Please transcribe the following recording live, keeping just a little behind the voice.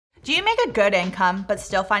Do you make a good income but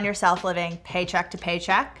still find yourself living paycheck to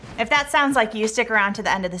paycheck? If that sounds like you, stick around to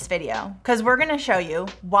the end of this video, because we're gonna show you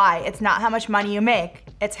why it's not how much money you make,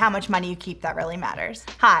 it's how much money you keep that really matters.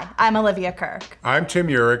 Hi, I'm Olivia Kirk. I'm Tim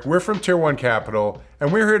Urich. We're from Tier 1 Capital,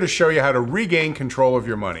 and we're here to show you how to regain control of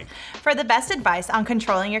your money. For the best advice on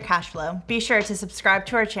controlling your cash flow, be sure to subscribe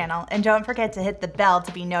to our channel and don't forget to hit the bell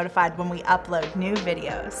to be notified when we upload new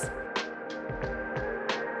videos.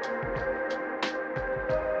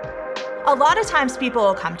 A lot of times people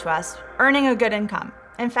will come to us earning a good income.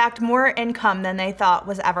 In fact, more income than they thought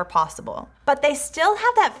was ever possible. But they still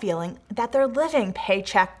have that feeling that they're living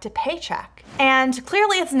paycheck to paycheck. And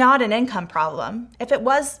clearly it's not an income problem. If it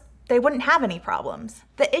was, they wouldn't have any problems.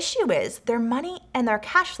 The issue is their money and their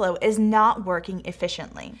cash flow is not working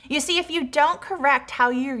efficiently. You see, if you don't correct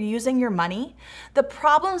how you're using your money, the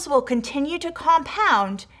problems will continue to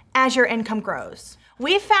compound as your income grows.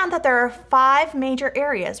 We've found that there are 5 major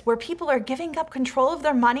areas where people are giving up control of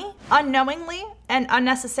their money unknowingly and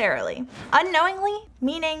unnecessarily. Unknowingly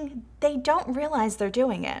meaning they don't realize they're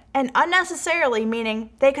doing it, and unnecessarily meaning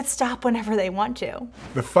they could stop whenever they want to.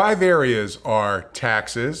 The 5 areas are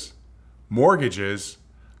taxes, mortgages,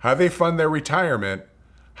 how they fund their retirement,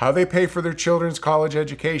 how they pay for their children's college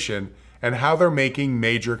education, and how they're making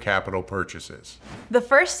major capital purchases. The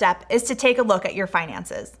first step is to take a look at your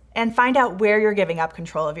finances and find out where you're giving up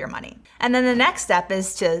control of your money. And then the next step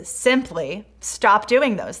is to simply stop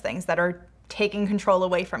doing those things that are taking control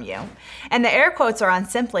away from you. And the air quotes are on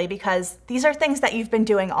simply because these are things that you've been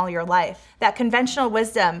doing all your life, that conventional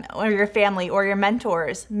wisdom or your family or your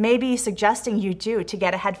mentors may be suggesting you do to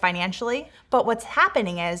get ahead financially. But what's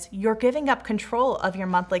happening is you're giving up control of your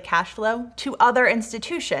monthly cash flow to other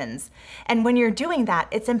institutions. And when you're doing that,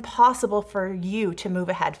 it's impossible for you to move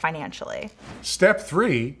ahead financially. Step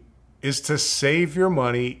 3 is to save your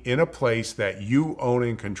money in a place that you own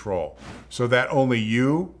and control, so that only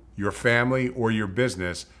you, your family, or your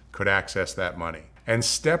business could access that money. And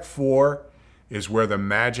step 4 is where the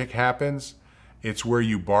magic happens. It's where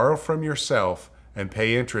you borrow from yourself and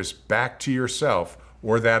pay interest back to yourself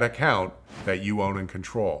or that account that you own and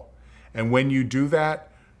control. And when you do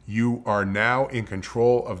that, you are now in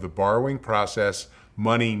control of the borrowing process.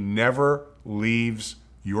 Money never leaves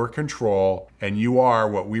your control, and you are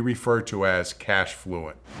what we refer to as cash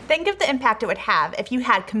fluent. Think of the impact it would have if you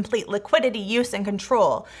had complete liquidity use and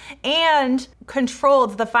control and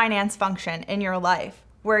controlled the finance function in your life,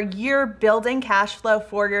 where you're building cash flow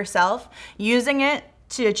for yourself, using it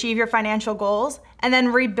to achieve your financial goals, and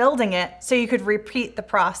then rebuilding it so you could repeat the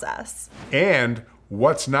process. And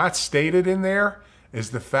what's not stated in there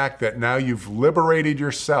is the fact that now you've liberated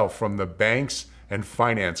yourself from the banks and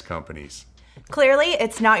finance companies. Clearly,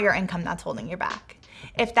 it's not your income that's holding you back.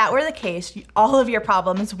 If that were the case, all of your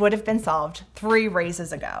problems would have been solved 3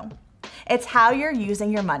 raises ago. It's how you're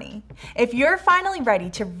using your money. If you're finally ready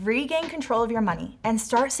to regain control of your money and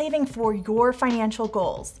start saving for your financial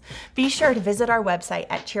goals, be sure to visit our website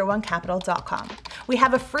at tier1capital.com. We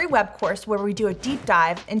have a free web course where we do a deep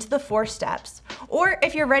dive into the 4 steps. Or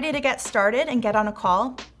if you're ready to get started and get on a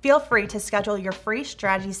call, feel free to schedule your free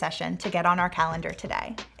strategy session to get on our calendar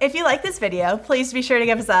today. If you like this video, please be sure to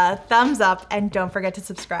give us a thumbs up and don't forget to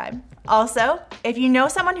subscribe. Also, if you know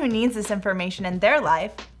someone who needs this information in their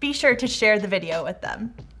life, be sure to share the video with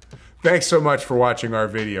them. Thanks so much for watching our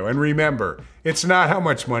video. And remember, it's not how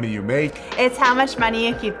much money you make, It's how much money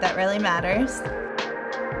you keep that really matters.